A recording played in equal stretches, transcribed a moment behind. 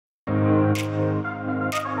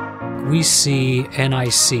We see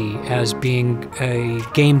NIC as being a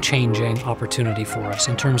game-changing opportunity for us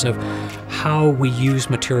in terms of how we use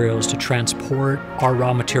materials to transport our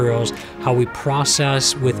raw materials, how we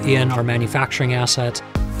process within our manufacturing assets,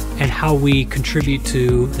 and how we contribute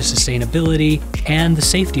to the sustainability and the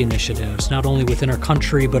safety initiatives, not only within our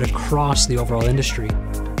country, but across the overall industry.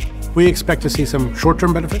 We expect to see some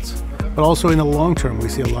short-term benefits, but also in the long term, we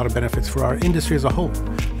see a lot of benefits for our industry as a whole,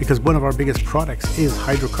 because one of our biggest products is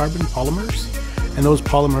hydrocarbon polymers, and those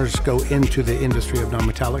polymers go into the industry of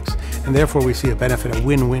non-metallics, and therefore we see a benefit, a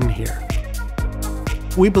win-win here.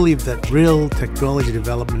 We believe that real technology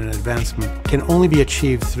development and advancement can only be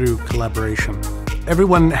achieved through collaboration.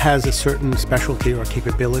 Everyone has a certain specialty or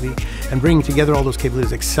capability, and bringing together all those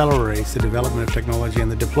capabilities accelerates the development of technology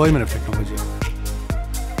and the deployment of technology.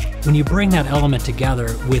 When you bring that element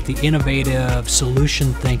together with the innovative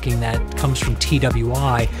solution thinking that comes from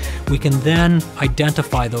TWI, we can then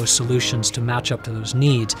identify those solutions to match up to those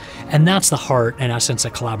needs. And that's the heart and essence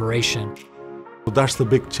of collaboration. That's the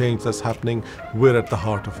big change that's happening. We're at the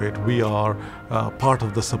heart of it. We are part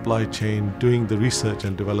of the supply chain, doing the research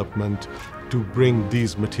and development to bring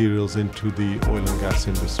these materials into the oil and gas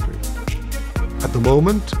industry. At the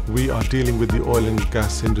moment, we are dealing with the oil and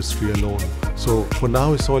gas industry alone. So for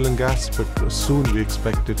now it's oil and gas, but soon we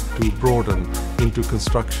expect it to broaden into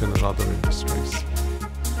construction and other industries.